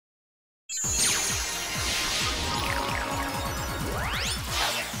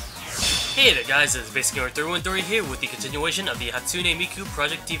Hey there guys, it's basically through and through here with the continuation of the Hatsune Miku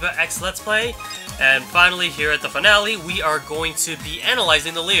Project Diva X Let's Play. And finally, here at the finale, we are going to be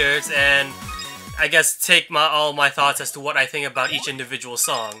analyzing the lyrics and I guess take all my thoughts as to what I think about each individual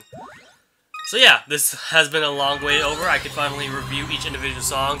song. So yeah, this has been a long way over. I could finally review each individual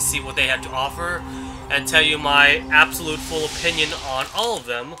song, see what they had to offer, and tell you my absolute full opinion on all of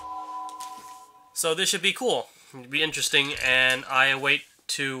them. So this should be cool. It'll be interesting, and I await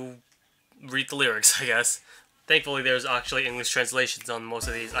to read the lyrics, I guess. Thankfully, there's actually English translations on most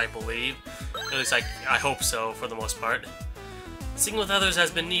of these, I believe. At least I hope so, for the most part. Singing with others has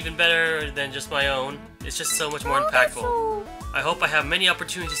been even better than just my own. It's just so much more impactful. I hope I have many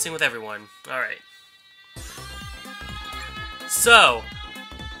opportunities to sing with everyone. Alright. So.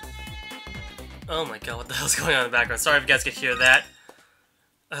 Oh my god, what the hell's going on in the background? Sorry if you guys could hear that.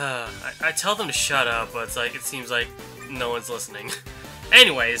 I tell them to shut up, but it's like, it seems like no one's listening.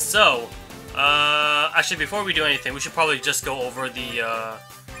 Anyways, so. Actually, before we do anything, we should probably just go over the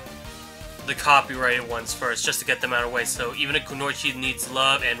copyrighted ones first, just to get them out of the way. So, Even a Kunoichi Needs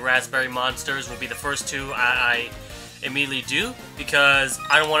Love and Raspberry Monsters will be the first two I immediately do, because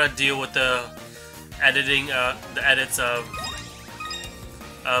I don't want to deal with the editing, the edits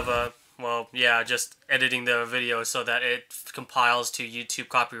well, yeah, just editing the video so that it compiles to YouTube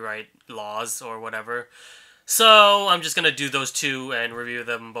copyright laws or whatever. So, I'm just gonna do those two and review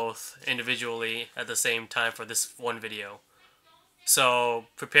them both individually at the same time for this one video. So,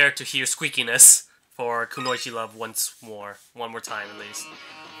 prepare to hear squeakiness for Kunoichi Love one more time at least.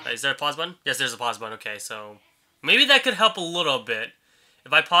 Is there a pause button? Yes, there's a pause button, okay, so maybe that could help a little bit.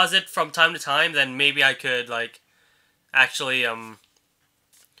 If I pause it from time to time, then maybe I could, like, actually,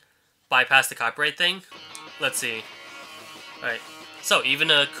 bypass the copyright thing. Let's see. Alright, so, Even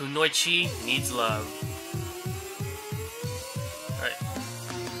a Kunoichi Needs Love.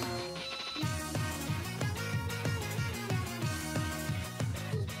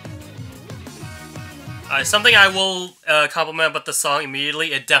 Something I will compliment about the song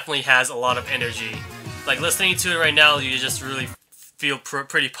immediately, it definitely has a lot of energy. Like, listening to it right now, you just really feel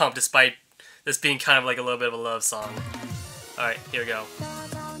pretty pumped, despite this being kind of like a little bit of a love song. Alright, here we go.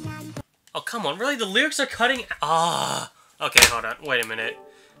 Oh, come on, really? The lyrics are cutting... Ah! Okay, hold on. Wait a minute.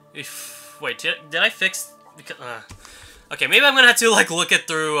 Wait, did I fix... Okay, maybe I'm gonna have to, like, look it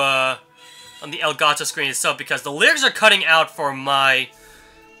through, on the Elgato screen itself, because the lyrics are cutting out for my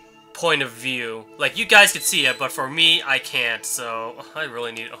point of view. Like, you guys can see it, but for me, I can't, so I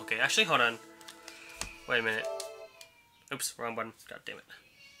really need... Okay, actually, hold on. Wait a minute. Oops, wrong button. God damn it.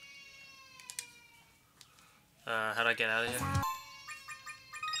 How do I get out of here?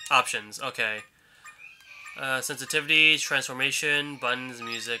 Options, okay. Sensitivities, transformation, buttons,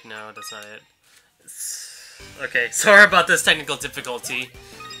 music. No, that's not it. Okay, sorry about this technical difficulty,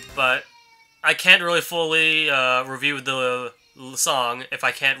 but I can't really fully review the song if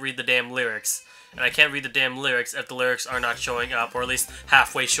I can't read the damn lyrics. And I can't read the damn lyrics if the lyrics are not showing up, or at least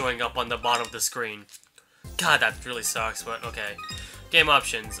halfway showing up on the bottom of the screen. God, that really sucks, but okay. Game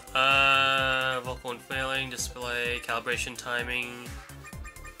options. Vocal and failing, display, calibration, timing.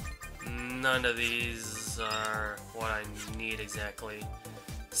 None of these are what I need exactly.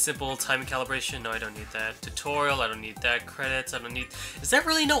 Simple timing calibration, no, I don't need that. Tutorial, I don't need that. Credits, I don't need... Is there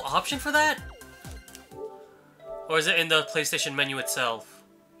really no option for that? Or is it in the PlayStation menu itself?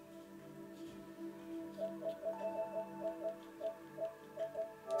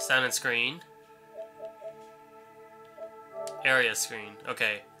 Sound and screen. Area screen.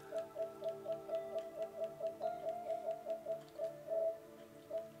 Okay.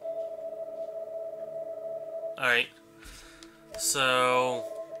 Alright. So,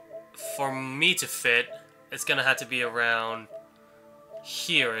 for me to fit, it's gonna have to be around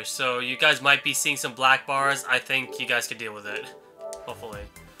here, so you guys might be seeing some black bars. I think you guys could deal with it, hopefully.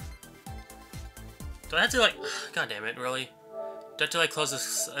 Do I have to, like, god damn it, really? Do I have to, like, close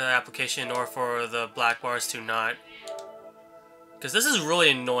this application in order for the black bars to not? Because this is really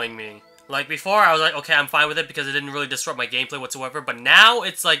annoying me. Like, before I was like, okay, I'm fine with it because it didn't really disrupt my gameplay whatsoever, but now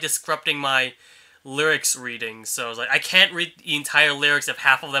it's, like, disrupting my lyrics reading, so I was like, I can't read the entire lyrics if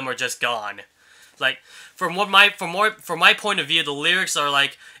half of them are just gone. Like, from my point of view, the lyrics are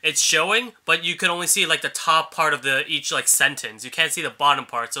like, it's showing, but you can only see like the top part of each like sentence. You can't see the bottom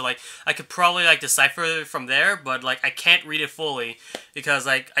part, so like I could probably like decipher it from there, but like I can't read it fully because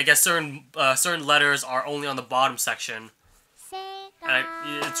like I guess certain letters are only on the bottom section. And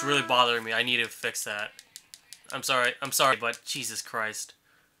it's really bothering me. I need to fix that. I'm sorry, but Jesus Christ.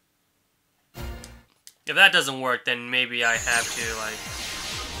 If that doesn't work, then maybe I have to like.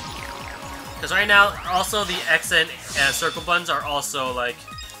 Because right now, also the X and circle buttons are also like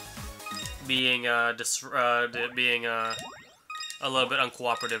being a little bit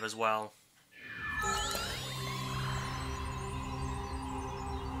uncooperative as well.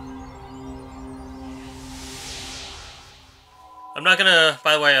 I'm not gonna,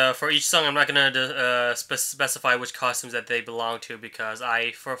 by the way, for each song, I'm not gonna specify which costumes that they belong to because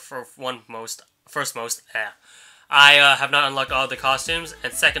I have not unlocked all the costumes,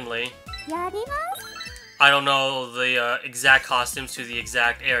 and secondly, I don't know the exact costumes to the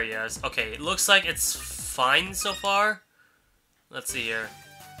exact areas. Okay, it looks like it's fine so far. Let's see here.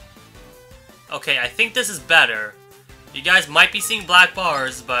 Okay, I think this is better. You guys might be seeing black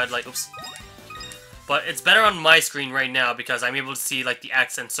bars, but like, oops. But it's better on my screen right now because I'm able to see like the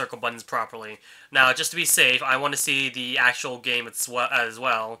X and circle buttons properly. Now, just to be safe, I want to see the actual game as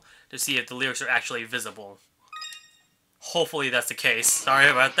well to see if the lyrics are actually visible. Hopefully that's the case. Sorry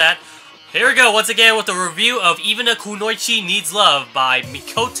about that. Here we go once again with the review of Even a Kunoichi Needs Love by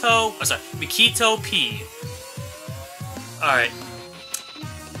Mikito P. Alright.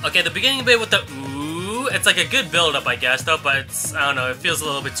 Okay, the beginning bit with the ooh, it's like a good build-up, I guess, though, but it's, I don't know, it feels a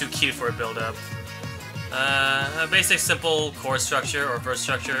little bit too cute for a build-up. A basic, simple chord structure, or verse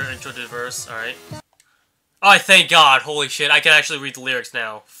structure, intro to verse, alright. Oh, thank God, holy shit, I can actually read the lyrics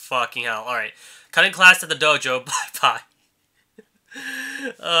now. Fucking hell, alright. Cutting class at the dojo, bye-bye.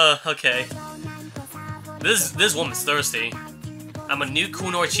 Okay. This woman's thirsty. I'm a new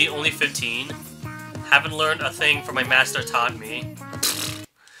Kunoichi, only 15. Haven't learned a thing from my master taught me.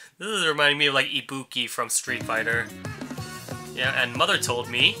 This is reminding me of like Ibuki from Street Fighter. Yeah, and mother told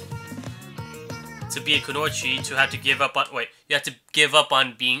me to be a Kunoichi to have to give up on you have to give up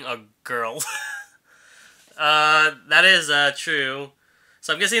on being a girl. That is true.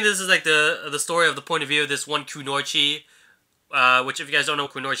 So I'm guessing this is like the story of the point of view of this one Kunoichi. Which, if you guys don't know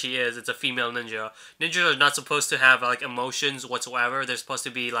what Kunoichi is, it's a female ninja. Ninjas are not supposed to have like emotions whatsoever. They're supposed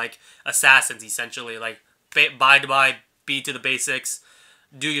to be like assassins, essentially. Like, abide by, be to the basics,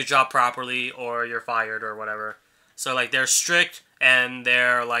 do your job properly, or you're fired or whatever. So like they're strict and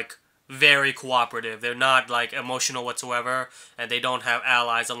they're like very cooperative. They're not like emotional whatsoever, and they don't have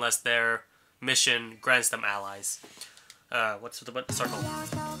allies unless their mission grants them allies. What's the circle?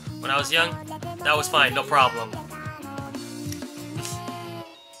 When I was young, that was fine, no problem.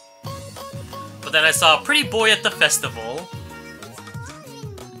 But then I saw a pretty boy at the festival.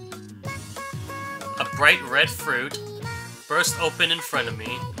 A bright red fruit burst open in front of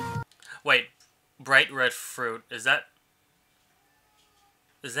me. Wait, bright red fruit, is that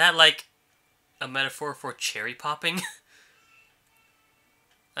like a metaphor for cherry popping?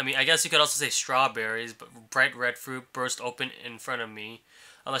 I mean, I guess you could also say strawberries, but bright red fruit burst open in front of me.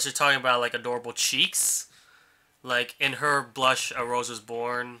 Unless you're talking about like adorable cheeks. Like, in her blush a rose was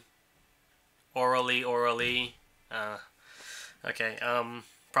born. Orally. Okay,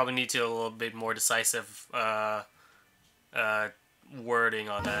 probably need to a little bit more decisive, wording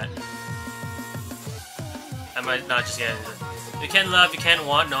on that. I might not just get it. You can't love, you can't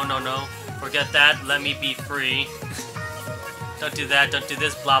want, no. Forget that, let me be free. Don't do that, don't do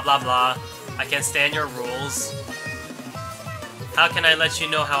this, blah blah blah. I can't stand your rules. How can I let you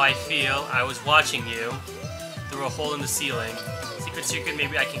know how I feel? I was watching you through a hole in the ceiling. Secret,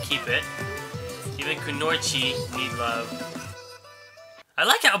 maybe I can keep it. Even Kunoichi need love. I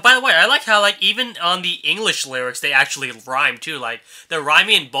like how, by the way, I like how, like, even on the English lyrics, they actually rhyme, too. Like, they're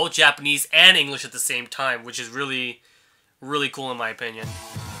rhyming in both Japanese and English at the same time, which is really, really cool in my opinion.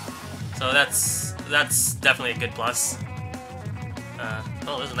 So that's definitely a good plus.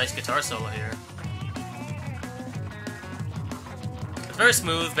 Oh, there's a nice guitar solo here. It's very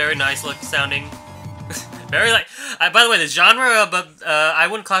smooth, very nice look sounding. Very like, by the way, the genre, but I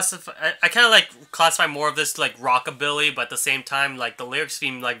wouldn't classify. I kind of like classify more of this like rockabilly, but at the same time, like the lyrics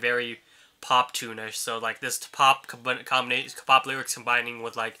seem like very pop tune-ish. So like this pop lyrics combining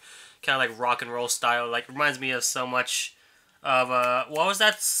with like kind of like rock and roll style, like reminds me of so much of what was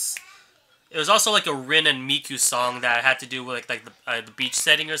that? It was also like a Rin and Miku song that had to do with like the beach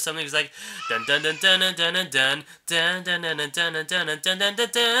setting or something. It was like dun dun dun dun dun dun dun dun dun dun dun dun dun dun dun dun dun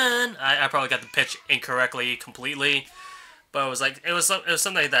dun. I probably got the pitch incorrectly completely, but it was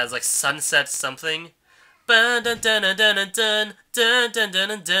something like that. It was like sunset something. Dun dun dun dun dun dun dun dun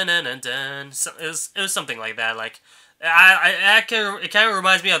dun dun dun dun. It was something like that. Like it kind of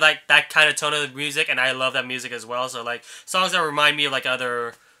reminds me of like that kind of tone of music, and I love that music as well. So like songs that remind me of like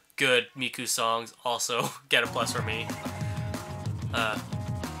other good Miku songs also get a plus for me.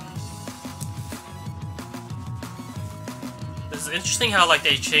 This is interesting how like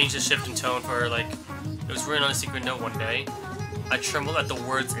they changed the shift in tone for like it was written on a secret note one day. I trembled at the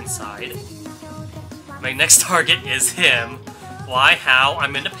words inside. My next target is him. Why? How?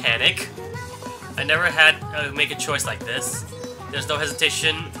 I'm in a panic. I never had to make a choice like this. There's no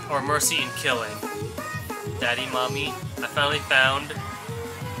hesitation or mercy in killing. Daddy, Mommy, I finally found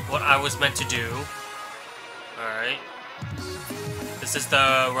what I was meant to do. Alright. This is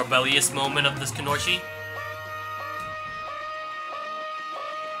the rebellious moment of this Kunoichi.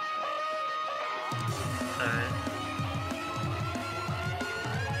 Alright.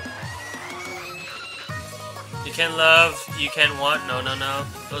 You can't love, you can't want, no, no, no.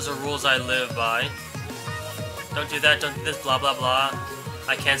 Those are rules I live by. Don't do that, don't do this, blah, blah, blah.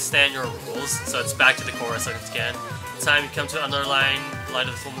 I can't stand your rules. So it's back to the chorus again. Time you come to another line, light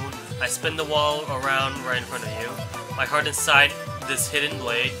of the full moon. I spin the wall around right in front of you. My heart inside this hidden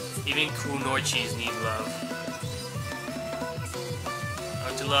blade. Even Kunoichis need love. I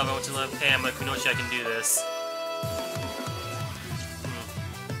want to love, I want to love. Hey, I'm a Kunoichi, I can do this.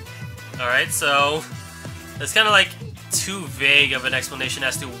 Alright, so it's kind of like too vague of an explanation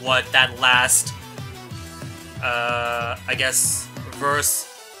as to what that last, I guess, verse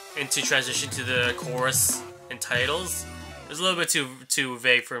into transition to the chorus entitles. It was a little bit too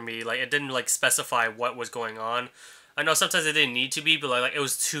vague for me. Like, it didn't like specify what was going on. I know sometimes it didn't need to be, but like it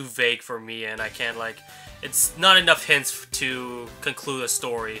was too vague for me, and I can't like. It's not enough hints to conclude a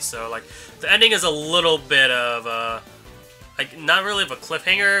story. So like, the ending is a little bit of like not really of a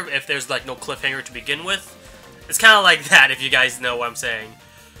cliffhanger if there's like no cliffhanger to begin with. It's kind of like that if you guys know what I'm saying.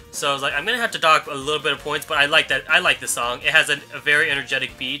 So I was like, I'm gonna have to dock a little bit of points, but I like that. I like this song. It has a very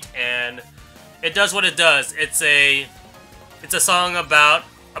energetic beat, and it does what it does. It's a song about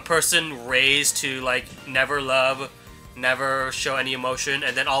a person raised to like never love, never show any emotion,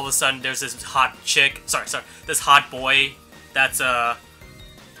 and then all of a sudden there's this hot chick. Sorry, this hot boy that's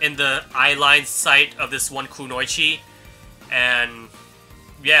in the eyeline sight of this one Kunoichi, and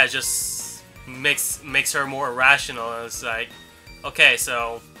yeah, it just makes her more irrational. It's like, okay,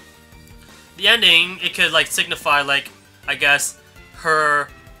 so the ending, it could like signify like, I guess, her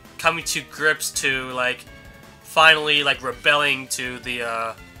coming to grips to like finally like rebelling to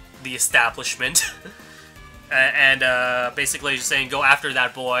the establishment and basically just saying, go after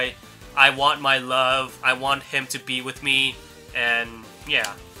that boy, I want my love, I want him to be with me, and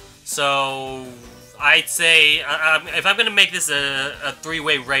yeah. So I'd say if I'm gonna make this a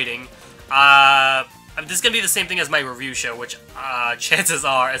three-way rating, this is gonna be the same thing as my review show, which chances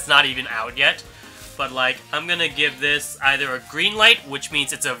are it's not even out yet. But like, I'm gonna give this either a green light, which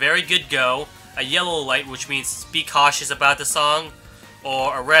means it's a very good go, a yellow light, which means be cautious about the song,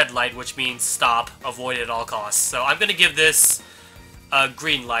 or a red light, which means stop, avoid it at all costs. So I'm gonna give this a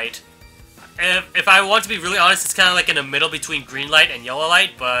green light. If I want to be really honest, it's kind of like in the middle between green light and yellow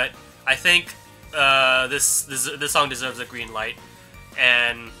light, but I think this song deserves a green light.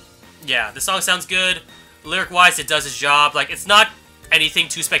 And yeah, the song sounds good. Lyric-wise, it does its job. Like, it's not anything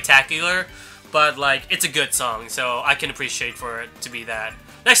too spectacular, but like, it's a good song, so I can appreciate for it to be that.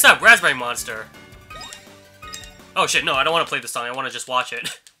 Next up, Raspberry Monster. Oh shit, no, I don't want to play the song, I want to just watch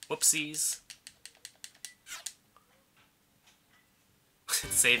it. Whoopsies.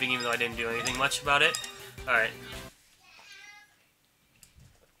 Saving even though I didn't do anything much about it. Alright.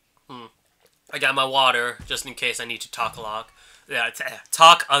 I got my water, just in case I need to talk a lot. Yeah,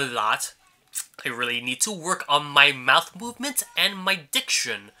 talk a lot. I really need to work on my mouth movements and my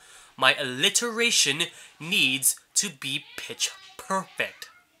diction. My alliteration needs to be pitch perfect.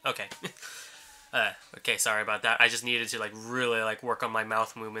 Okay. Okay, sorry about that. I just needed to like really like work on my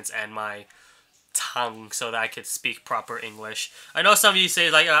mouth movements and my tongue so that I could speak proper English. I know some of you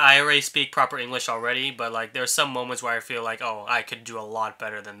say like I already speak proper English already, but like there's some moments where I feel like, oh, I could do a lot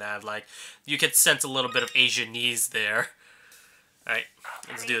better than that. Like you could sense a little bit of Asianese there. Alright,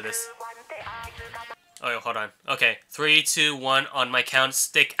 let's do this. Oh, hold on. Okay, 3, 2, 1, on my count,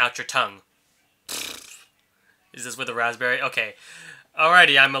 stick out your tongue. Is this with a raspberry? Okay.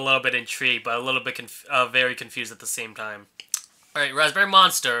 Alrighty, I'm a little bit intrigued, but a little bit very confused at the same time. Alright, Raspberry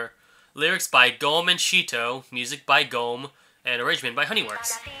Monster. Lyrics by Gome and Shito. Music by Gome. And arrangement by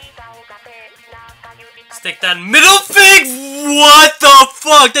Honeyworks. Stick that middle fig! What the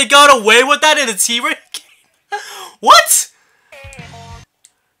fuck? They got away with that in a T-Ray game? What?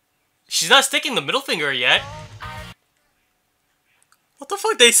 She's not sticking the middle finger yet. What the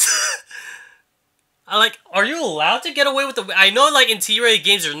fuck? I like, are you allowed to get away with the... I know, like, in T-rated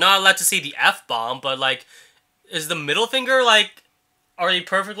games, you're not allowed to say the F-bomb, but, like, is the middle finger, like... Are they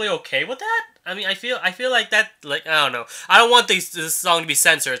perfectly okay with that? I mean, I feel like that, like, I don't know. I don't want this song to be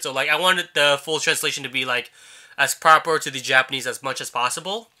censored, so, like, I wanted the full translation to be, like, as proper to the Japanese as much as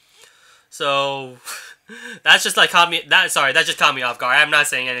possible. So... That's just like that just caught me off guard. I'm not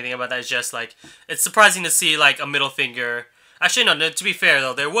saying anything about that. It's just like, it's surprising to see like a middle finger. Actually, no, to be fair,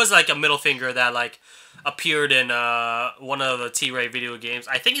 though, there was, like, a middle finger that, like, appeared in, one of the T-Ray video games.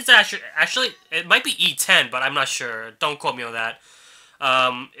 I think it's actually, it might be E10, but I'm not sure. Don't quote me on that.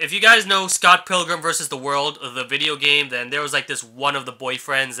 If you guys know Scott Pilgrim vs. the World, the video game, then there was, like, this one of the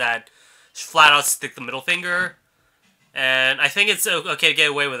boyfriends that flat out stick the middle finger. And I think it's okay to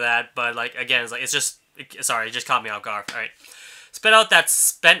get away with that, but, like, again, it's like, it's just, sorry, it just caught me off guard. Alright. Spit out that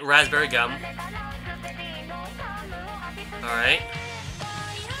spent raspberry gum. Alright.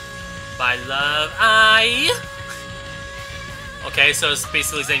 By love, okay, so it's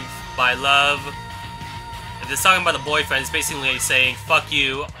basically saying, by love. If it's talking about the boyfriend, it's basically saying, fuck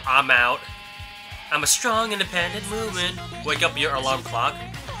you, I'm out. I'm a strong, independent movement. Wake up your alarm clock.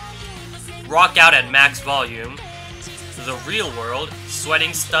 Rock out at max volume. The real world.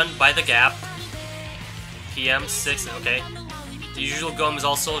 Sweating, stunned by the gap. PM 6, okay. The usual gum is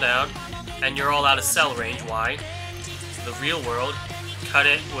all sold out. And you're all out of cell range, why? The real world. Cut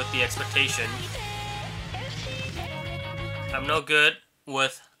it with the expectation. I'm no good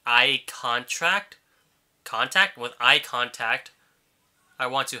with eye contact. With eye contact. I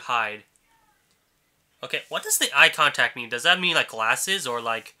want to hide. Okay, what does the eye contact mean? Does that mean like glasses or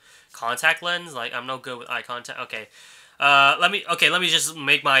like contact lens? Like I'm no good with eye contact. Okay. Let me just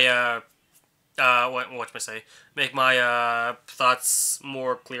make my what should I say? Make my thoughts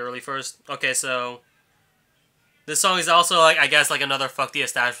more clearly first. Okay, so this song is also, like, I guess, like another fuck the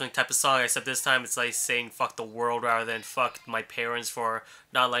establishment type of song, except this time it's, like, saying fuck the world rather than fuck my parents for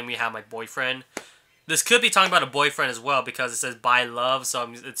not letting me have my boyfriend. This could be talking about a boyfriend as well, because it says by love, so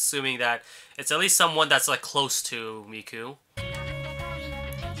I'm assuming that it's at least someone that's, like, close to Miku.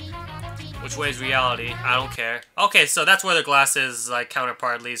 Which way is reality? I don't care. Okay, so that's where the glasses, like,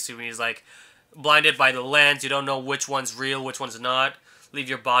 counterpart leads to me. Is like, blinded by the lens, you don't know which one's real, which one's not. Leave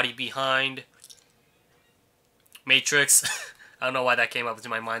your body behind. Matrix. I don't know why that came up into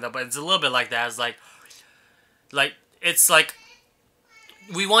my mind though, but it's a little bit like that. It's like it's like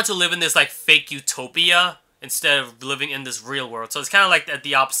we want to live in this like fake utopia instead of living in this real world. So it's kind of like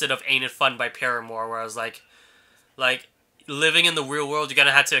the opposite of Ain't It Fun by Paramore, where I was like living in the real world, you're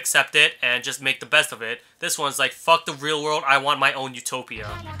gonna have to accept it and just make the best of it. This one's like, fuck the real world, I want my own utopia.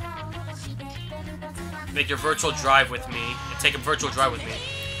 Make your virtual drive with me. Take a virtual drive with me.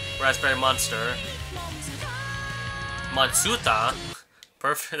 Raspberry Monster. Matsuta,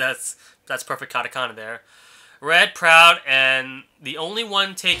 perfect. That's perfect katakana there. Red, proud, and the only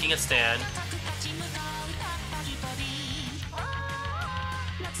one taking a stand.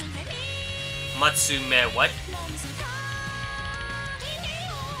 Matsume, what?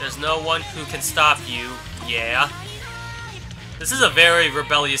 There's no one who can stop you. Yeah. This is a very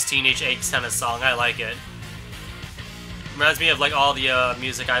rebellious teenage angst kind of song. I like it. Reminds me of like all the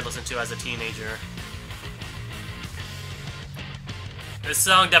music I listened to as a teenager. This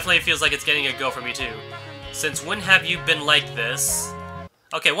song definitely feels like it's getting a go for me too. Since when have you been like this?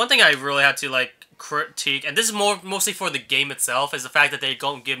 Okay, one thing I really had to like critique, and this is mostly for the game itself, is the fact that they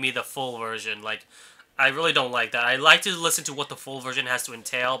don't give me the full version. Like, I really don't like that. I like to listen to what the full version has to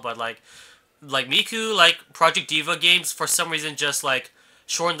entail, but like Miku, like Project DIVA games, for some reason just like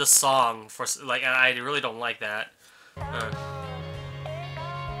shorten the song for like, and I really don't like that.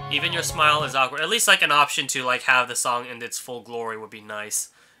 Even your smile is awkward. At least, like, an option to, like, have the song in its full glory would be nice.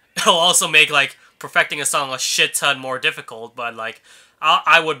 It'll also make, like, perfecting a song a shit ton more difficult, but, like,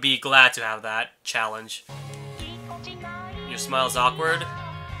 I would be glad to have that challenge. Your smile's awkward.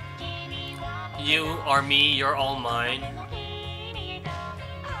 You are me, you're all mine.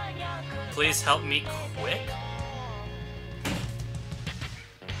 Please help me quick.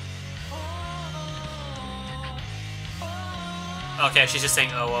 Okay, she's just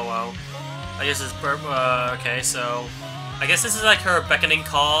saying, oh, oh, oh. I guess it's okay, so I guess this is like her beckoning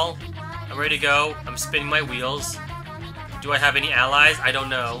call. I'm ready to go. I'm spinning my wheels. Do I have any allies? I don't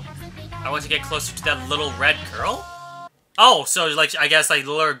know. I want to get closer to that little red girl? Oh, so like, I guess like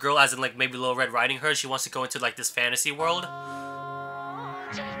little girl as in like maybe Little Red Riding Hood. She wants to go into like this fantasy world.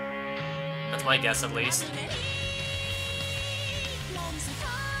 That's my guess at least.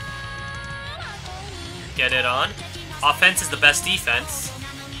 Get it on. Offense is the best defense.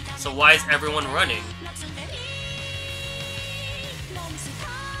 So why is everyone running?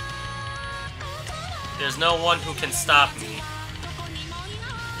 There's no one who can stop me.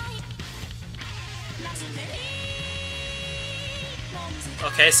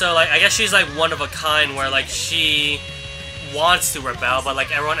 Okay, so like I guess she's like one of a kind where like she wants to rebel, but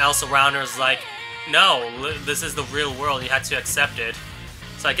like everyone else around her is like, no, this is the real world, you had to accept it.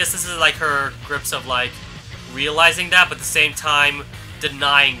 So I guess this is like her grips of like realizing that, but at the same time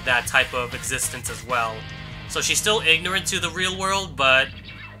denying that type of existence as well. So she's still ignorant to the real world, but...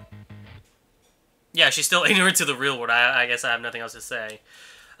 yeah, she's still ignorant to the real world. I guess I have nothing else to say.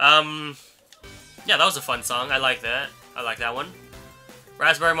 Yeah, that was a fun song. I like that. I like that one.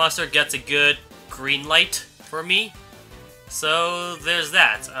 Raspberry Monster gets a good green light for me. So, there's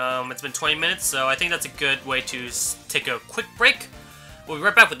that. It's been 20 minutes, so I think that's a good way to take a quick break. We'll be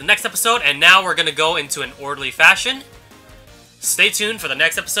right back with the next episode, and now we're gonna go into an orderly fashion. Stay tuned for the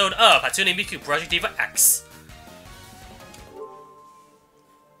next episode of Hatsune Miku Project Diva X.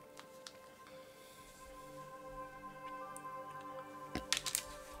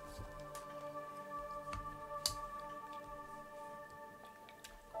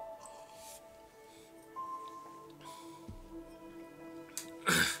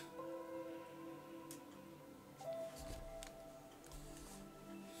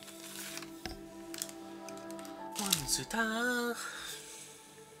 Onzuta.